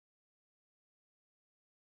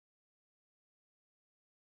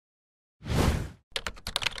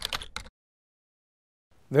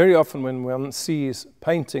Very often when one sees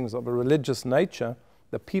paintings of a religious nature,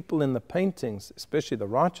 the people in the paintings, especially the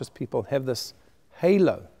righteous people, have this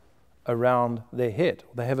halo around their head.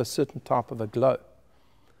 They have a certain type of a glow.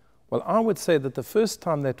 Well, I would say that the first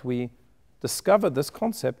time that we discover this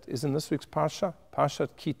concept is in this week's Parsha,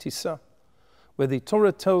 Parshat Ki Tissa, where the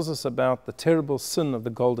Torah tells us about the terrible sin of the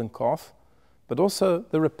golden calf, but also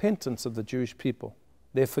the repentance of the Jewish people,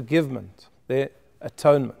 their forgiveness, their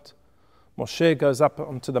atonement. Moshe goes up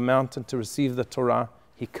onto the mountain to receive the Torah.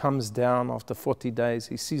 He comes down after 40 days.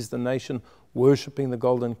 He sees the nation worshipping the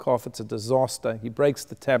golden calf. It's a disaster. He breaks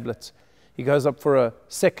the tablets. He goes up for a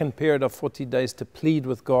second period of 40 days to plead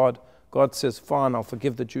with God. God says, fine, I'll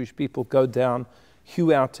forgive the Jewish people. Go down,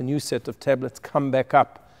 hew out a new set of tablets, come back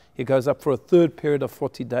up. He goes up for a third period of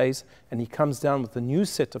 40 days, and he comes down with a new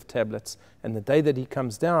set of tablets. And the day that he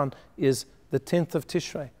comes down is the 10th of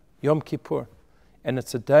Tishrei, Yom Kippur. And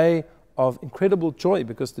it's a day of incredible joy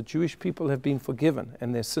because the Jewish people have been forgiven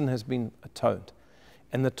and their sin has been atoned.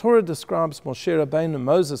 And the Torah describes Moshe Rabbeinu,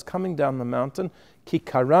 Moses, coming down the mountain, ki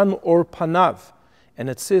karan or panav. And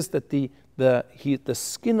it says that the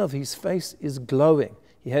skin of his face is glowing.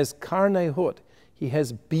 He has karnei hod. He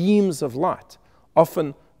has beams of light,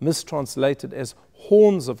 often mistranslated as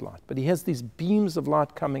horns of light. But he has these beams of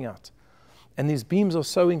light coming out. And these beams are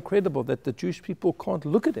so incredible that the Jewish people can't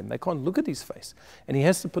look at him. They can't look at his face. And he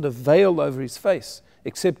has to put a veil over his face,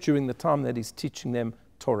 except during the time that he's teaching them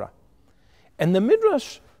Torah. And the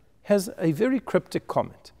Midrash has a very cryptic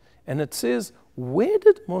comment. And it says, where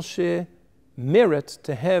did Moshe merit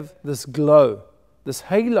to have this glow, this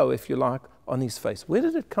halo, if you like, on his face? Where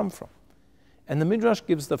did it come from? And the Midrash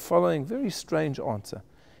gives the following very strange answer.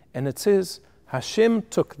 And it says, Hashem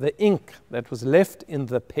took the ink that was left in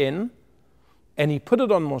the pen and he put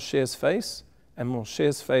it on Moshe's face, and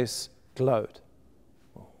Moshe's face glowed.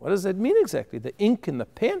 Well, what does that mean exactly? The ink in the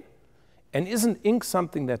pen? And isn't ink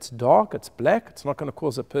something that's dark, it's black, it's not going to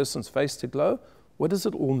cause a person's face to glow? What does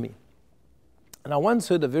it all mean? And I once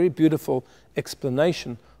heard a very beautiful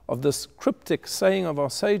explanation of this cryptic saying of our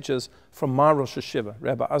sages from my Rosh Hashiva,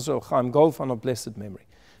 Rabbi Azrael Chaim Goldfein of blessed memory.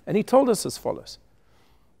 And he told us as follows,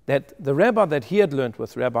 that the rabbi that he had learnt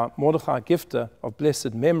with, Rabbi Mordechai Gifter of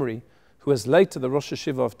blessed memory, who was later the Rosh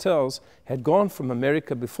Hashiva of Telz, had gone from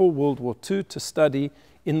America before World War II to study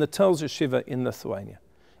in the Telz Yeshiva in Lithuania.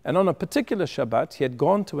 And on a particular Shabbat, he had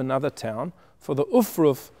gone to another town for the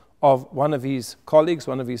ufruf of one of his colleagues,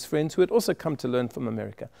 one of his friends, who had also come to learn from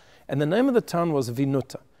America. And the name of the town was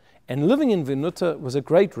Vinuta. And living in Vinuta was a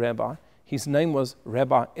great rabbi. His name was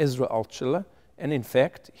Rabbi Ezra Altshuler. And in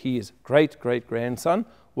fact, his great-great-grandson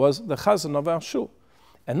was the chazan of our shul.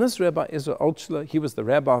 And this Rabbi Ezra Altshuler, he was the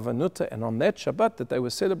rabbi of Vinuta, and on that Shabbat that they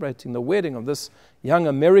were celebrating the wedding of this young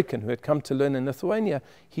American who had come to learn in Lithuania,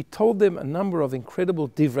 he told them a number of incredible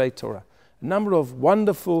divrei Torah, a number of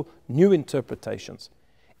wonderful new interpretations.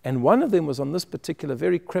 And one of them was on this particular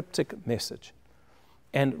very cryptic message.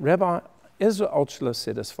 And Rabbi Ezra Altshuler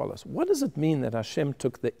said as follows, what does it mean that Hashem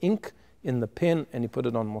took the ink in the pen and he put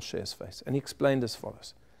it on Moshe's face? And he explained as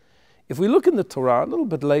follows. If we look in the Torah, a little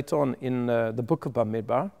bit later on in the book of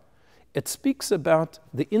Bamidbar, it speaks about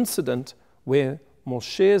the incident where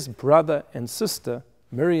Moshe's brother and sister,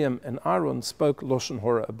 Miriam and Aaron, spoke Lashon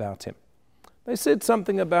Hora about him. They said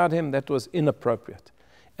something about him that was inappropriate.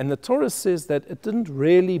 And the Torah says that it didn't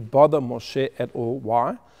really bother Moshe at all.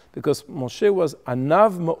 Why? Because Moshe was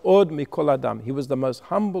anav ma'od mikol adam. He was the most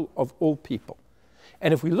humble of all people.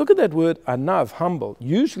 And if we look at that word anav, humble,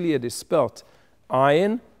 usually it is spelt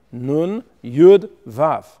ayin, nun, yud,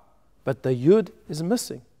 vav. But the yud is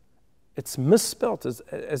missing. It's misspelt,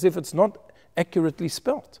 as if it's not accurately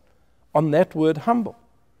spelt on that word humble.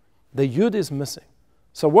 The yud is missing.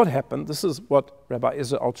 So what happened? This is what Rabbi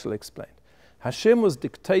Ezra Altshuler explained. Hashem was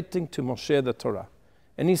dictating to Moshe the Torah.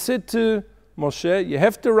 And he said to Moshe, you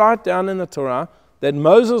have to write down in the Torah that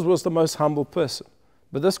Moses was the most humble person.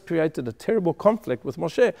 But this created a terrible conflict with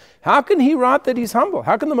Moshe. How can he write that he's humble?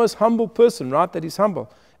 How can the most humble person write that he's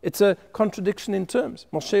humble? It's a contradiction in terms.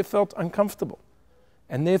 Moshe felt uncomfortable.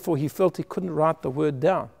 And therefore he felt he couldn't write the word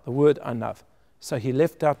down, the word anav. So he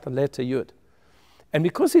left out the letter yud. And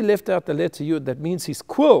because he left out the letter yud, that means his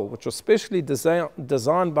quill, which was specially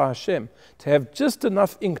designed by Hashem to have just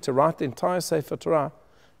enough ink to write the entire Sefer Torah,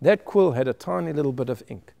 that quill had a tiny little bit of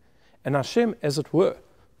ink. And Hashem, as it were,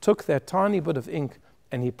 took that tiny bit of ink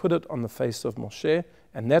and he put it on the face of Moshe,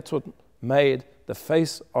 and that's what made the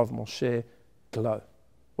face of Moshe glow.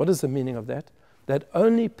 What is the meaning of that? That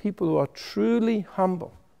only people who are truly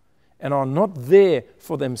humble and are not there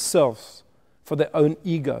for themselves, for their own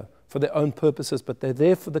ego, for their own purposes, but they're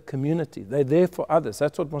there for the community. They're there for others.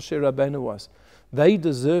 That's what Moshe Rabbeinu was. They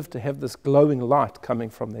deserved to have this glowing light coming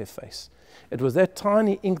from their face. It was that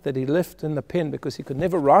tiny ink that he left in the pen because he could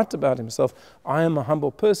never write about himself, I am a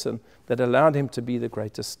humble person, that allowed him to be the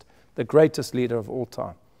greatest leader of all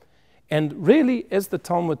time. And really, as the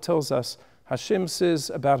Talmud tells us, Hashem says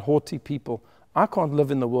about haughty people, I can't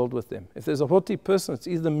live in the world with them. If there's a haughty person, it's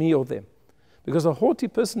either me or them. Because a haughty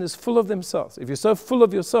person is full of themselves. If you're so full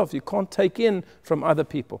of yourself, you can't take in from other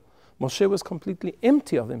people. Moshe was completely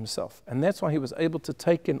empty of himself. And that's why he was able to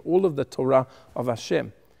take in all of the Torah of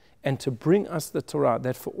Hashem and to bring us the Torah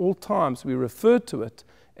that for all times we refer to it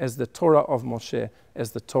as the Torah of Moshe,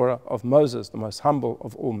 as the Torah of Moses, the most humble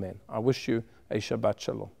of all men. I wish you a Shabbat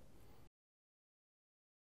Shalom.